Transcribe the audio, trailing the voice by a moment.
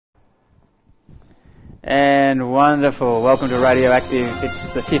And wonderful. Welcome to Radioactive.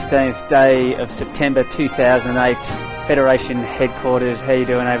 It's the 15th day of September 2008. Federation headquarters. How you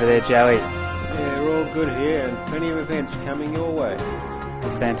doing over there, Joey? Yeah, we're all good here and plenty of events coming your way.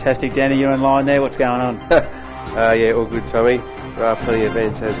 That's fantastic. Danny, you're in line there. What's going on? Yeah, all good, Tommy. There are plenty of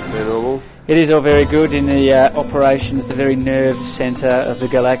events as per normal. It is all very good in the operations, the very nerve centre of the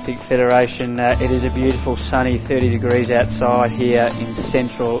Galactic Federation. It is a beautiful sunny 30 degrees outside here in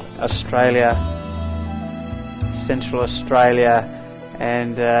Central Australia.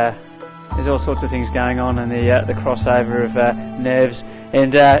 And there's all sorts of things going on in the crossover of nerves.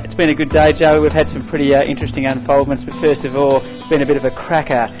 And it's been a good day, Joey. We've had some pretty interesting unfoldments, but first of all, it's been a bit of a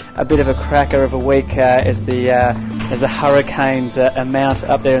cracker of a week as the hurricanes mount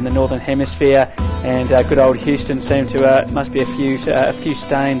up there in the northern hemisphere, and good old Houston seemed to must be a few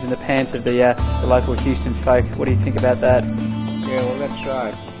stains in the pants of the local Houston folk. What do you think about that? Yeah, well, that's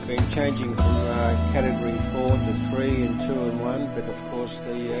right. Been changing from Category 4 to 3 and 2 and 1, but of course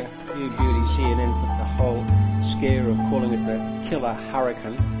the new beauty CNN put the whole scare of calling it the killer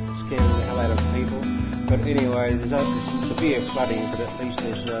hurricane, scaring the hell out of people. But anyway, there's some severe flooding, but at least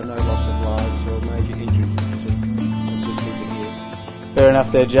there's no loss of lives or major injuries. Fair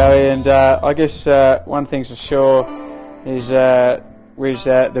enough there, Joey. And I guess one thing's for sure is the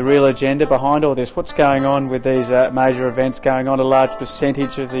real agenda behind all this. What's going on with these major events going on? A large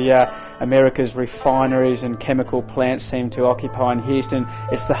percentage of the America's refineries and chemical plants seem to occupy in Houston.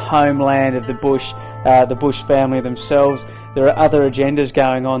 It's the homeland of the Bush family themselves. There are other agendas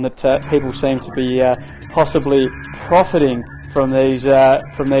going on that people seem to be possibly profiting from these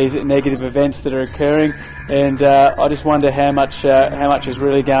negative events that are occurring. And I just wonder how much is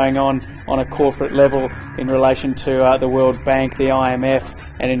really going on a corporate level in relation to the World Bank, the IMF,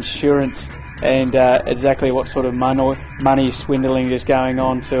 and insurance, and exactly what sort of money swindling is going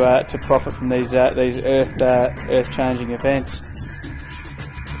on to profit from these earth-changing events.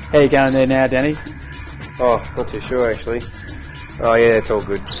 How you going there now, Danny? Oh, not too sure actually. Oh yeah, it's all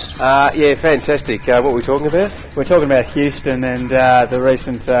good. Yeah, fantastic. What are we talking about? We're talking about Houston and the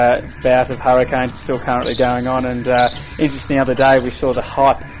recent bout of hurricanes still currently going on. And interesting, the other day we saw the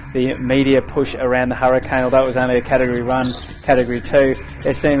hype, the media push around the hurricane. Although it was only a Category 1, Category 2,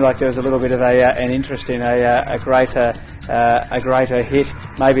 it seemed like there was a little bit of an interest in a greater hit.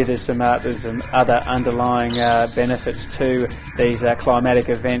 Maybe there's some other underlying benefits to these climatic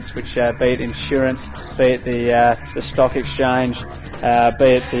events, which be it insurance, be it the stock exchange, be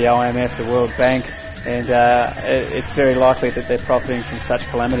it the IMF, the World Bank, and it's very likely that they're profiting from such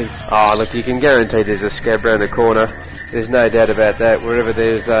calamities. Oh, look, you can guarantee there's a scab round the corner. There's no doubt about that. Wherever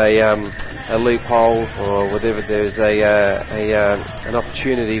there's a loophole, or wherever there's an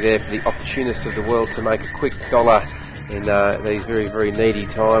opportunity there for the opportunists of the world to make a quick dollar in these very, very needy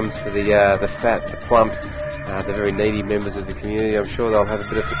times for the fat, the plump, the very needy members of the community, I'm sure they'll have a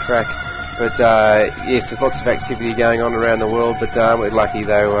bit of a crack. But yes, there's lots of activity going on around the world, but we're lucky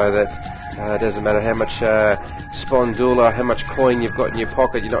though that it doesn't matter how much spondula, how much coin you've got in your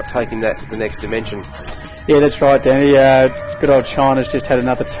pocket, you're not taking that to the next dimension. Yeah, that's right, Danny. Good old China's just had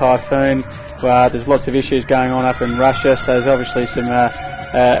another typhoon. There's lots of issues going on up in Russia, so there's obviously some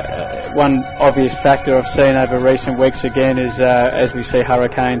one obvious factor I've seen over recent weeks again is as we see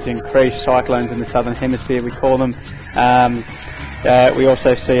hurricanes increase, cyclones in the southern hemisphere we call them. We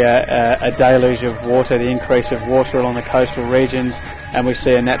also see a deluge of water, the increase of water along the coastal regions, and we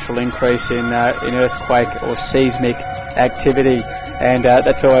see a natural increase in earthquake or seismic activity, and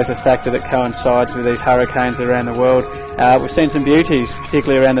that's always a factor that coincides with these hurricanes around the world. We've seen some beauties,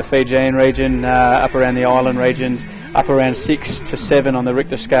 particularly around the Fijian region, up around the island regions, up around 6 to 7 on the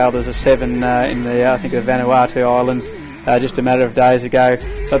Richter scale. There's a 7 in the Vanuatu Islands. Just a matter of days ago.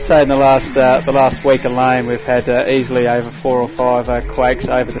 So I'd say in the last week alone we've had easily over 4 or 5 quakes,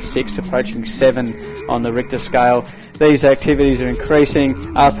 over the 6, approaching 7 on the Richter scale. These activities are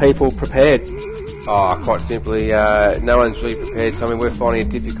increasing. Are people prepared? Oh, quite simply, no one's really prepared, Tommy. We're finding it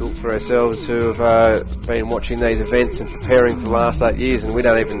difficult for ourselves who have been watching these events and preparing for the last 8 years, and we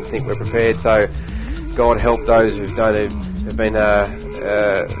don't even think we're prepared. So God help those who've been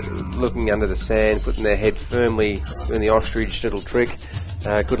looking under the sand, putting their head firmly doing the ostrich little trick.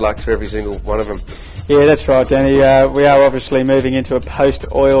 Good luck to every single one of them. Yeah, that's right, Danny. We are obviously moving into a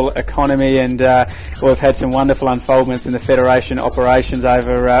post-oil economy, and we've had some wonderful unfoldments in the Federation operations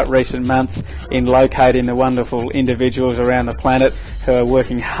over recent months in locating the wonderful individuals around the planet who are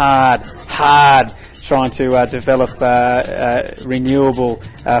working hard trying to develop renewable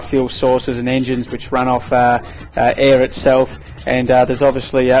fuel sources and engines which run off air itself. And there's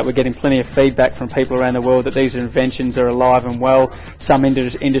obviously we're getting plenty of feedback from people around the world that these inventions are alive and well. Some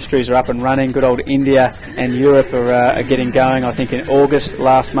industries are up and running. Good old India and Europe are getting going. I think in August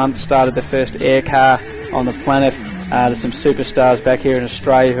last month started the first air car on the planet. There's some superstars back here in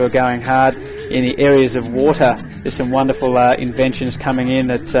Australia who are going hard. In the areas of water, there's some wonderful inventions coming in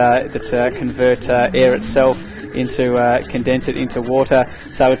that convert air itself into condense it into water.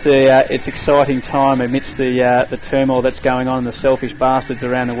 So it's exciting time amidst the turmoil that's going on and the selfish bastards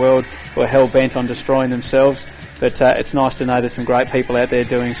around the world who are hell bent on destroying themselves. But it's nice to know there's some great people out there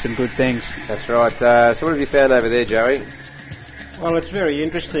doing some good things. That's right. So what have you found over there, Joey? Well, it's very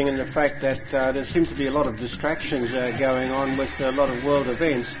interesting in the fact that there seems to be a lot of distractions going on with a lot of world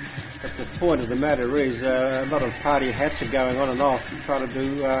events. But the point of the matter is a lot of party hats are going on and off, trying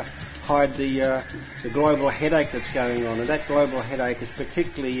to hide the global headache that's going on. And that global headache is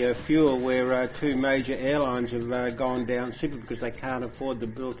particularly fuel, where two major airlines have gone down simply because they can't afford the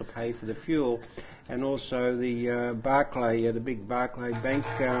bill to pay for the fuel. And also the Barclay, the big Barclay Bank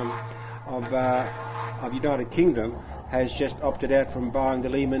of United Kingdom, has just opted out from buying the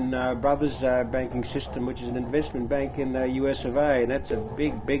Lehman Brothers banking system, which is an investment bank in the US of A, and that's a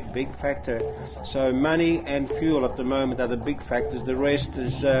big factor. So money and fuel at the moment are the big factors. The rest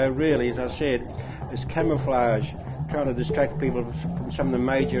is really, as I said, is camouflage, trying to distract people from some of the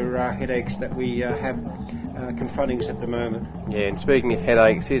major headaches that we have confronting us at the moment. Yeah, and speaking of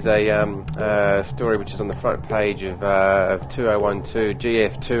headaches, here's a story which is on the front page of 2012,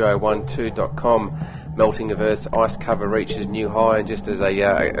 gf2012.com. Melting of Earth's ice cover reaches new high, and just as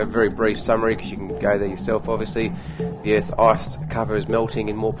a very brief summary, because you can go there yourself obviously, the Earth's ice cover is melting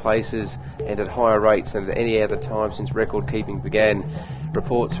in more places and at higher rates than at any other time since record keeping began.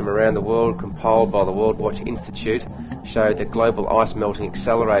 Reports from around the world compiled by the World Watch Institute showed that global ice melting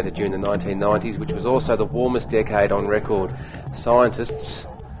accelerated during the 1990s, which was also the warmest decade on record. Scientists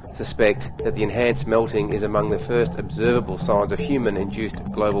suspect that the enhanced melting is among the first observable signs of human-induced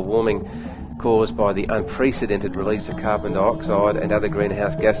global warming, caused by the unprecedented release of carbon dioxide and other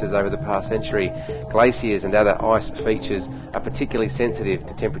greenhouse gases over the past century. Glaciers and other ice features are particularly sensitive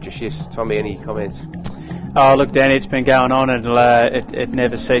to temperature shifts. Tommy, any comments? Oh, look, Danny, it's been going on, and it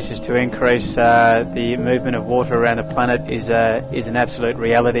never ceases to increase. The movement of water around the planet is an absolute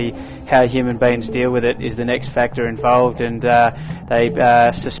reality. How human beings deal with it is the next factor involved, and they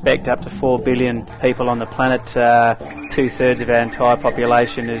suspect up to 4 billion people on the planet, 2/3 of our entire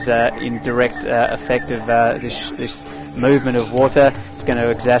population, is in direct effect of this movement of water. It's going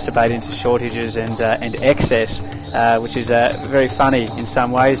to exacerbate into shortages and excess, which is very funny in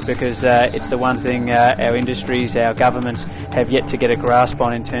some ways, because it's the one thing our industries, our governments have yet to get a grasp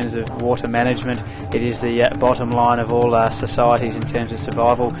on in terms of water management. It is the bottom line of all societies in terms of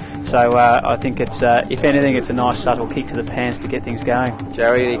survival. So I think it's, if anything, it's a nice subtle kick to the pants to get things going.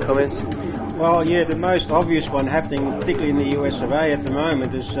 Joey, any comments? Well, yeah, the most obvious one happening, particularly in the US of A at the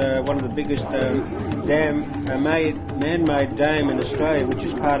moment, is one of the biggest man-made dam in Australia, which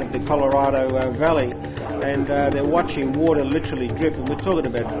is part of the Colorado Valley. And they're watching water literally drip, and we're talking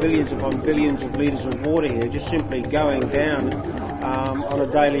about billions upon billions of litres of water here, just simply going down on a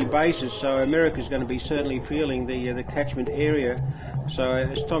daily basis. So America's going to be certainly feeling the catchment area. So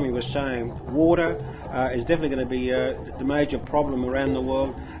as Tommy was saying, water is definitely going to be the major problem around the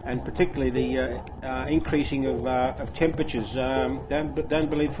world, and particularly the increasing of temperatures. Don't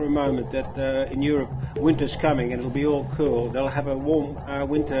believe for a moment that in Europe winter's coming and it'll be all cool. They'll have a warm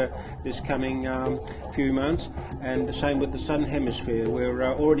winter this coming few months, and the same with the southern hemisphere. We're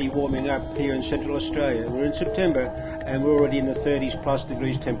already warming up here in Central Australia. We're in September and we're already in the 30s plus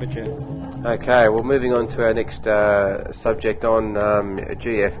degrees temperature. Okay, well, moving on to our next subject on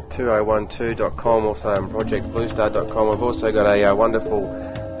gf2012.com, also on projectbluestar.com. We've also got a wonderful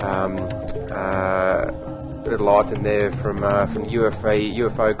bit of light in there from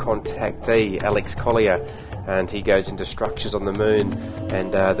UFO contactee Alex Collier, and he goes into structures on the moon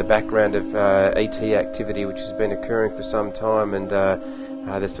and the background of ET activity, which has been occurring for some time. And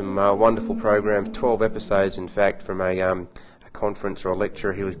there's some wonderful programs, 12 episodes in fact, from a conference or a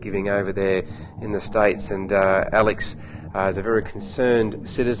lecture he was giving over there in the States. And Alex is a very concerned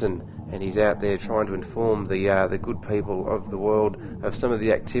citizen, and he's out there trying to inform the good people of the world of some of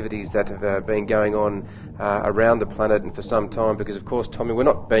the activities that have been going on around the planet and for some time. Because of course, Tommy, we're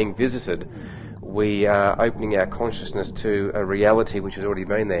not being visited. We are opening our consciousness to a reality which has already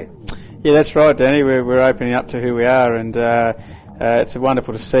been there. Yeah, that's right, Danny. We're opening up to who we are, and it's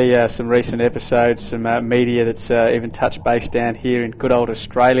wonderful to see some recent episodes, some media that's even touched base down here in good old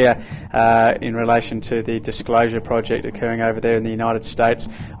Australia in relation to the Disclosure Project occurring over there in the United States,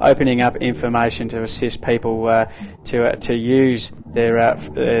 opening up information to assist people to use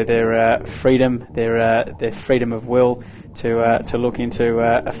their freedom, their freedom of will to look into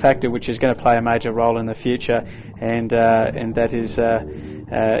a factor which is going to play a major role in the future, and that is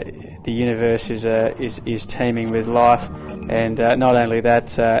the universe is teeming with life, and not only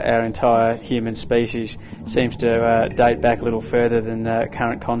that, our entire human species seems to date back a little further than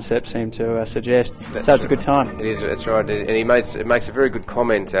current concepts seem to suggest. So it's a good time. It is. That's right. And it makes a very good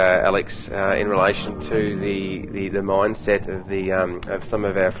comment, Alex, in relation to the mindset of some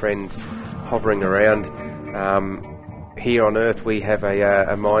of our friends hovering around. Here on Earth, we have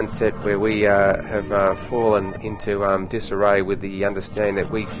a mindset where we have fallen into disarray with the understanding that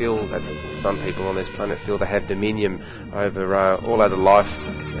we feel that some people on this planet feel they have dominion over all other life,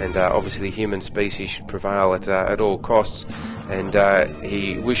 and obviously the human species should prevail at all costs. And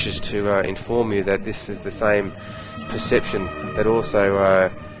he wishes to inform you that this is the same perception that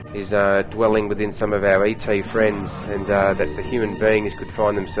also is dwelling within some of our ET friends, and that the human beings could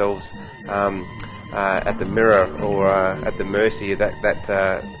find themselves at the mirror or at the mercy of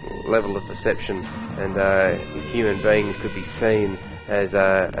that level of perception, and human beings could be seen as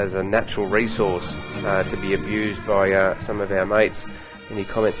a natural resource to be abused by some of our mates. Any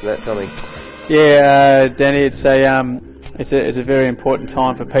comments on that, Tommy? Yeah, Danny, it's a very important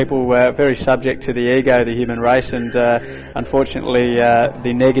time for people very subject to the ego, the human race, and unfortunately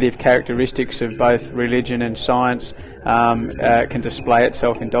the negative characteristics of both religion and science can display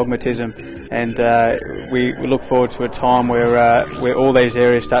itself in dogmatism, and we look forward to a time where all these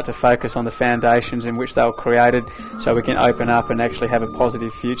areas start to focus on the foundations in which they were created, so we can open up and actually have a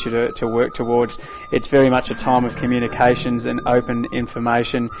positive future to work towards. It's very much a time of communications and open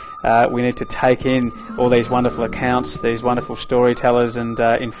information. We need to take in all these wonderful accounts, these wonderful storytellers and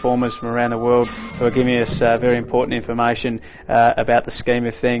informers from around the world who are giving us very important information about the scheme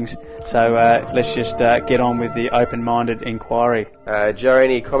of things. So let's just get on with the open-minded inquiry. Joe,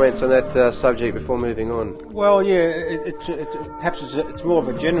 any comments on that subject before moving on? Well, yeah, perhaps it's more of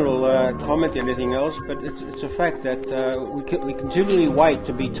a general comment than anything else, but it's a fact that we continually wait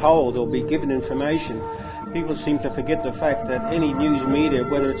to be told or be given information. People seem to forget the fact that any news media,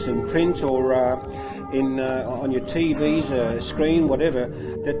 whether it's in print or on your TV's screen, whatever,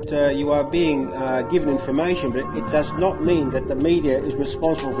 that you are being given information, but it does not mean that the media is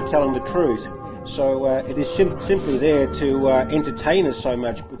responsible for telling the truth. So it is simply there to entertain us so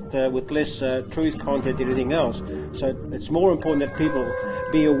much, with less truth content than anything else. So it's more important that people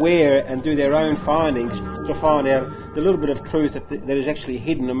be aware and do their own findings to find out the little bit of truth that is actually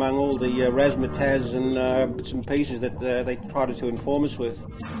hidden among all the razzmatazz and bits and pieces that they try to inform us with.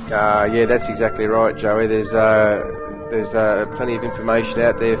 Yeah, that's exactly right, Joey. There's plenty of information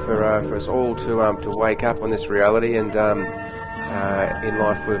out there for us all to wake up on this reality, and in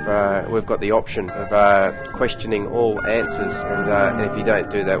life we've got the option of questioning all answers, and if you don't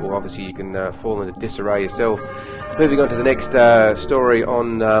do that, well, obviously you can fall into disarray yourself. Moving on to the next story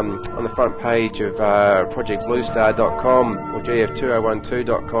on the front page of ProjectBlueStar.com or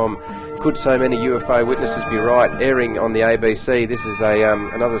GF2012.com. Could so many UFO witnesses be right? Airing on the ABC. This is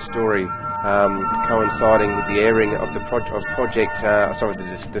another story coinciding with the airing of the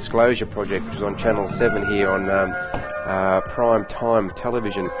Disclosure Project, which was on Channel 7 here on prime time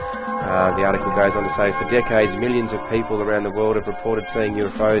television. The article goes on to say, for decades, millions of people around the world have reported seeing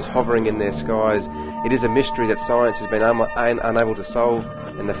UFOs hovering in their skies. It is a mystery that science has been unable to solve,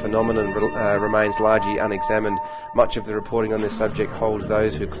 and the phenomenon remains largely unexamined. Much of the reporting on this subject holds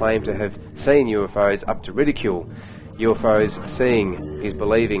those who claim to have seen UFOs up to ridicule. UFOs Seeing is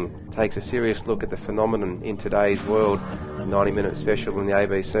Believing takes a serious look at the phenomenon in today's world. A 90-minute special on the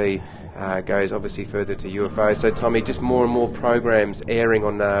ABC goes obviously further to UFOs. So, Tommy, just more and more programs airing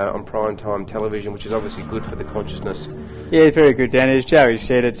on primetime television, which is obviously good for the consciousness. Yeah, very good, Danny. As Joey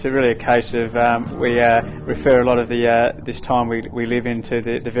said, it's really a case of we refer a lot of this time we live into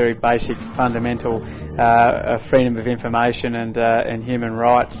the very basic, fundamental freedom of information and human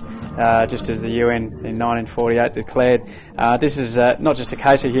rights, just as the UN in 1948 declared. This is not just a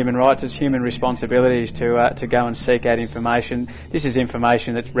case of human rights; it's human responsibilities to go and seek out information. This is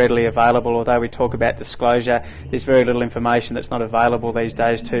information that's readily available. Although we talk about disclosure, there's very little information that's not available these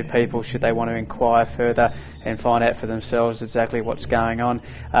days to people should they want to inquire further and find out for themselves exactly what's going on.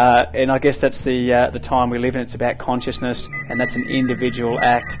 And I guess that's the time we live in. It's about consciousness, and that's an individual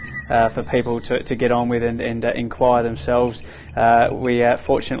act. for people to get on with and inquire themselves. We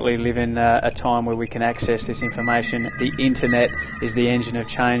fortunately live in a time where we can access this information. The internet is the engine of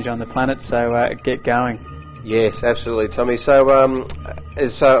change on the planet, so get going. Yes, absolutely, Tommy. So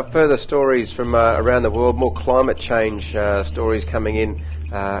there's further stories from around the world, more climate change stories coming in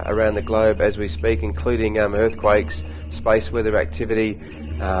around the globe as we speak, including earthquakes, space weather activity,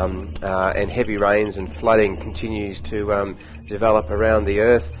 and heavy rains and flooding continues to develop around the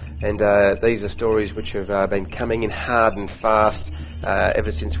Earth. And these are stories which have been coming in hard and fast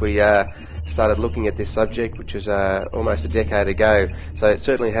ever since we started looking at this subject, which was almost a decade ago. So it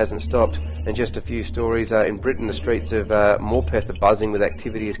certainly hasn't stopped. And just a few stories. In Britain, the streets of Morpeth are buzzing with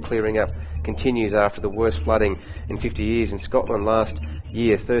activity as clearing up continues after the worst flooding in 50 years. In Scotland last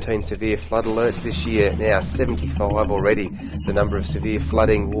year, 13 severe flood alerts. This year, now 75 already. The number of severe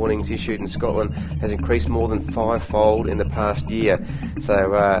flooding warnings issued in Scotland has increased more than fivefold in the past year. So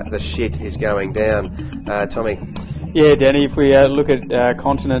the shit is going down. Tommy? Yeah, Danny, if we look at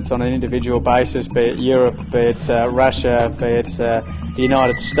continents on an individual basis, be it Europe, be it Russia, be it the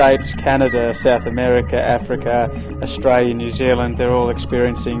United States, Canada, South America, Africa, Australia, New Zealand, they're all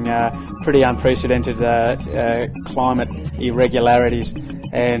experiencing pretty unprecedented climate irregularities.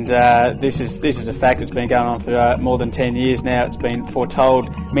 And this is a fact that's been going on for more than 10 years now. It's been foretold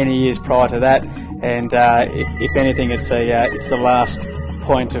many years prior to that. And if anything, it's the last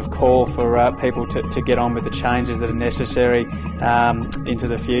point of call for people to get on with the changes that are necessary into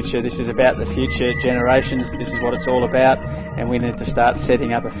the future. This is about the future generations. This is what it's all about, and we need to start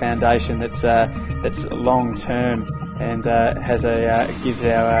setting up a foundation that's long term and gives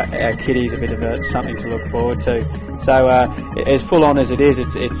our kiddies a bit of something to look forward to. So as full on as it is,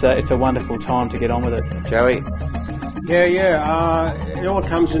 it's a wonderful time to get on with it. Joey? Yeah. It all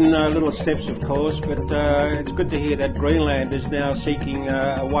comes in little steps, of course, but it's good to hear that Greenland is now seeking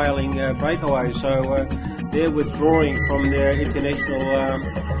a whaling breakaway. So they're withdrawing from their international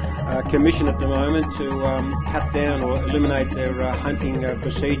commission at the moment to cut down or eliminate their hunting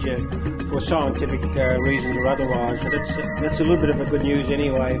procedure for scientific reasons or otherwise. So that's a little bit of a good news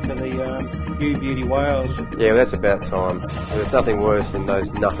anyway for the new beauty whales. Yeah, well, that's about time. There's nothing worse than those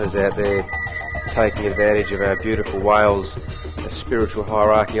nutters out there taking advantage of our beautiful whales, a spiritual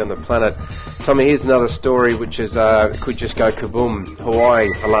hierarchy on the planet. Tommy, here's another story which is could just go kaboom. Hawaii,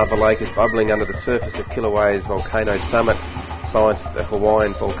 a lava lake is bubbling under the surface of Kilaue's volcano summit. Scientists at the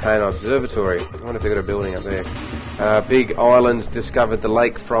Hawaiian Volcano Observatory, I wonder if they've got a building up there. Big Islands discovered the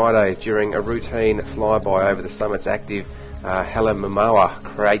lake Friday during a routine flyby over the summit's active Halemaumau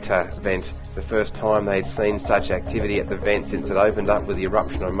crater vent. It's the first time they'd seen such activity at the vent since it opened up with the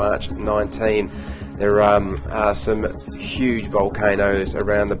eruption on March 19. There are some huge volcanoes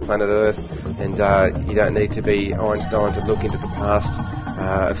around the planet Earth, and you don't need to be Einstein to look into the past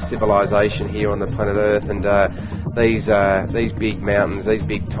of civilization here on the planet Earth. And these big mountains, these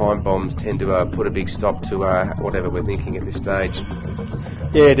big time bombs tend to put a big stop to whatever we're thinking at this stage.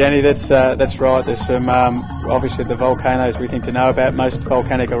 Yeah, Danny, that's right. There's some obviously the volcanoes we think to know about. Most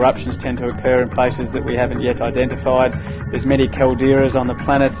volcanic eruptions tend to occur in places that we haven't yet identified. There's many calderas on the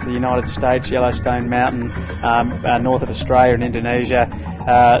planet: the United States, Yellowstone Mountain, north of Australia and Indonesia.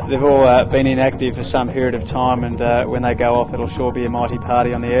 They've all been inactive for some period of time, and when they go off, it'll sure be a mighty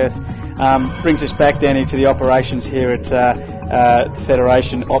party on the Earth. Brings us back, Danny, to the operations here at the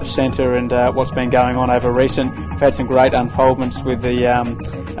Federation Ops Centre and what's been going on over recent. We've had some great unfoldments with the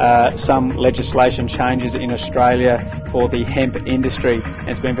some legislation changes in Australia for the hemp industry. And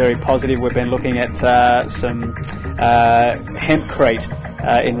it's been very positive. We've been looking at some hempcrete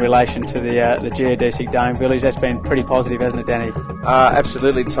in relation to the geodesic dome village. That's been pretty positive, hasn't it, Danny?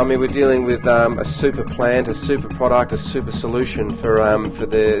 Absolutely, Tommy. We're dealing with a super plant, a super product, a super solution for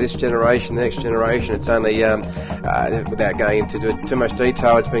this generation, the next generation. It's only without going into too much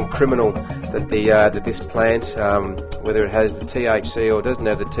detail, it's been criminal that that this plant, whether it has the THC or doesn't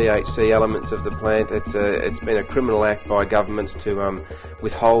have the THC elements of the plant, it's been a criminal act by governments to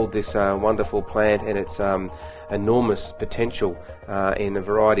withhold this wonderful plant and its enormous potential in a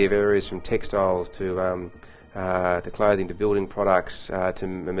variety of areas, from textiles to clothing to building products to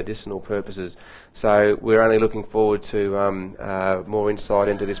medicinal purposes. So we're only looking forward to more insight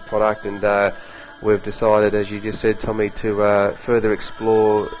into this product, and we've decided, as you just said, Tommy, to further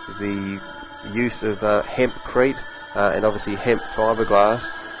explore the use of hempcrete and obviously hemp fiberglass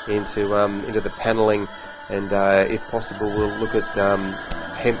into the panelling, and if possible we'll look at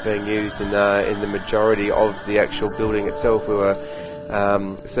hemp being used in the majority of the actual building itself. We were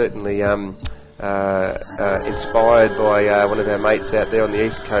certainly inspired by one of our mates out there on the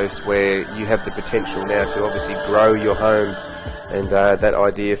east coast, where you have the potential now to obviously grow your home and that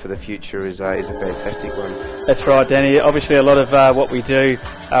idea for the future is a fantastic one. That's right, Danny. Obviously, a lot of what we do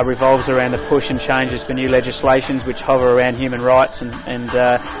revolves around the push and changes for new legislations which hover around human rights and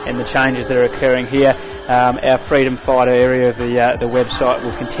the changes that are occurring here. Our Freedom Fighter area of the website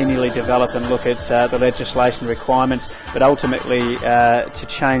will continually develop and look at the legislation requirements, but ultimately to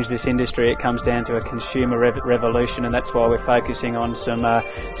change this industry it comes down to a consumer revolution, and that's why we're focusing on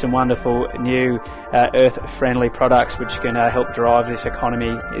some wonderful new earth-friendly products which can help drive this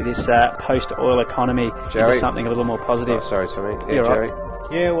economy, this post-oil economy, into something a little more positive. Oh, sorry, Tommy. You're Jerry.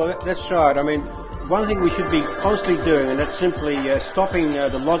 right. Yeah, well, that's right. I mean, one thing we should be constantly doing, and that's simply stopping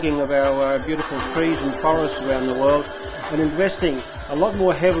the logging of our beautiful trees and forests around the world, and investing a lot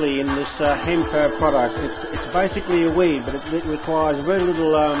more heavily in this hemp product. It's basically a weed, but it requires very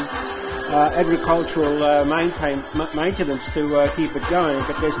little agricultural maintenance to keep it going.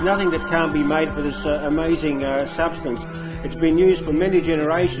 But there's nothing that can't be made for this amazing substance. It's been used for many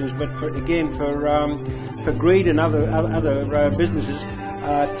generations, but for greed and other businesses.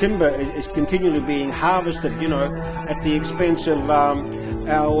 Timber is continually being harvested, at the expense of our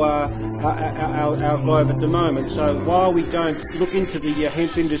globe at the moment. So while we don't look into the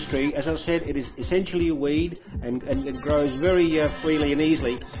hemp industry, as I said, it is essentially a weed and it grows very freely and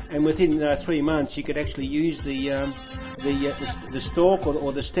easily. And within 3 months, you could actually use the stalk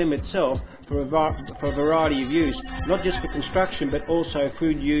or the stem itself for a variety of use, not just for construction but also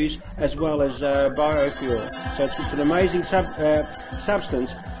food use as well as biofuel. So it's an amazing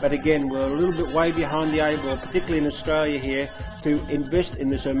substance, but again we're a little bit way behind the eight ball, particularly in Australia here, to invest in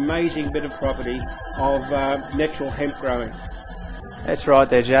this amazing bit of property of natural hemp growing. That's right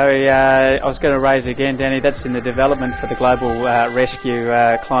there, Joey. I was going to raise it again, Danny. That's in the development for the Global Rescue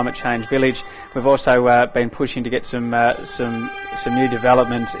Climate Change Village. We've also been pushing to get some new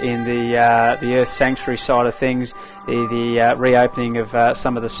development in the Earth Sanctuary side of things. The reopening of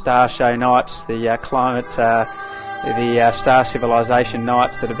some of the Star Show nights, the Star Civilization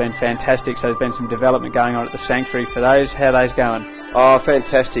nights that have been fantastic. So there's been some development going on at the sanctuary for those. How are those going? Oh,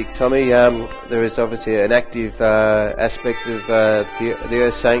 fantastic, Tommy. There is obviously an active aspect of the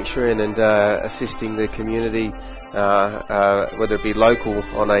Earth Sanctuary and assisting the community, whether it be local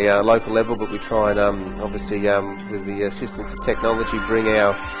on a local level, but we try and obviously with the assistance of technology bring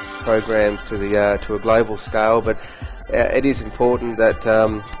our programs to a global scale. But it is important that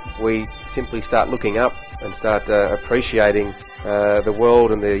we simply start looking up and start appreciating the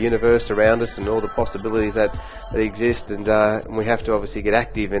world and the universe around us and all the possibilities that exist, and we have to obviously get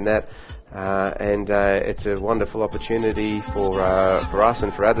active in that. And it's a wonderful opportunity for us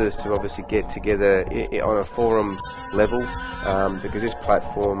and for others to obviously get together on a forum level, because this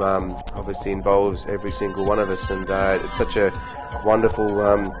platform obviously involves every single one of us, and it's such a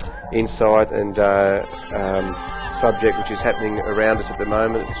wonderful insight and subject which is happening around us at the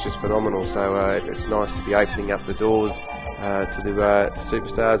moment. It's just phenomenal. So it's nice to be opening up the doors to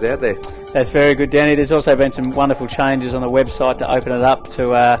superstars out there. That's very good, Danny. There's also been some wonderful changes on the website to open it up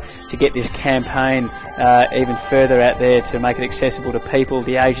to get this campaign even further out there, to make it accessible to people.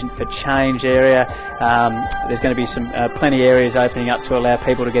 The Agent for Change area, there's going to be some plenty areas opening up to allow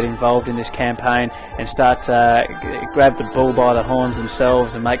people to get involved in this campaign and start grab the bull by the horns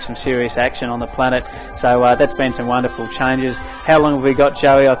themselves and make some serious action on the planet. So that's been some wonderful changes. How long have we got,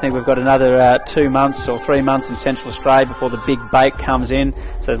 Joey? I think we've got another 2 months or 3 months in Central Australia before the big bake comes in.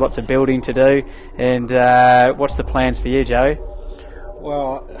 So there's lots of building to do. And what's the plans for you, Joey?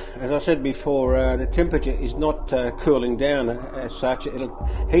 Well, as I said before, the temperature is not cooling down as such.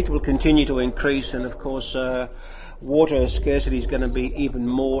 Heat will continue to increase, and of course water scarcity is going to be even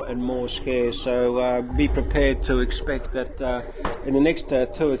more and more scarce. So be prepared to expect that in the next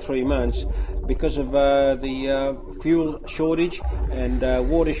 2 or 3 months, because of the fuel shortage and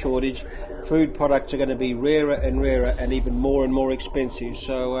water shortage, food products are going to be rarer and rarer and even more expensive.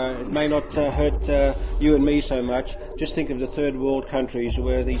 So it may not hurt you and me so much. Just think of the third world countries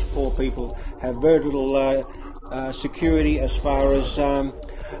where these poor people have very little security as far as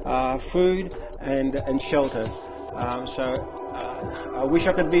food and shelter. So I wish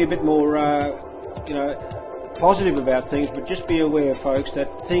I could be a bit more positive about things, but just be aware, folks,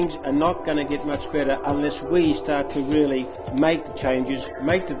 that things are not going to get much better unless we start to really make the changes,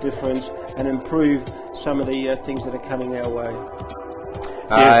 make the difference, and improve some of the things that are coming our way.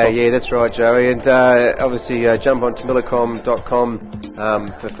 Yeah, that's right, Joey. And obviously jump on to millicom.com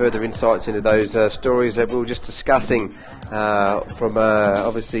for further insights into those stories that we were just discussing, from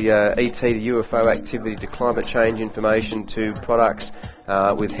obviously ET to UFO activity to climate change information to products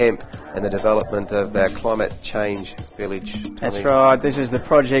with hemp and the development of our climate change village. Tommy. That's right. This is the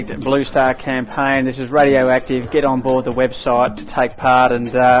Project Blue Star campaign. This is Radioactive. Get on board the website to take part,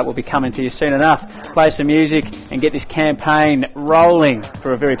 and we'll be coming to you soon enough. Play some music and get this campaign rolling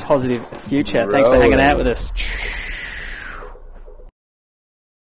for a very positive future. Thanks for hanging out with us.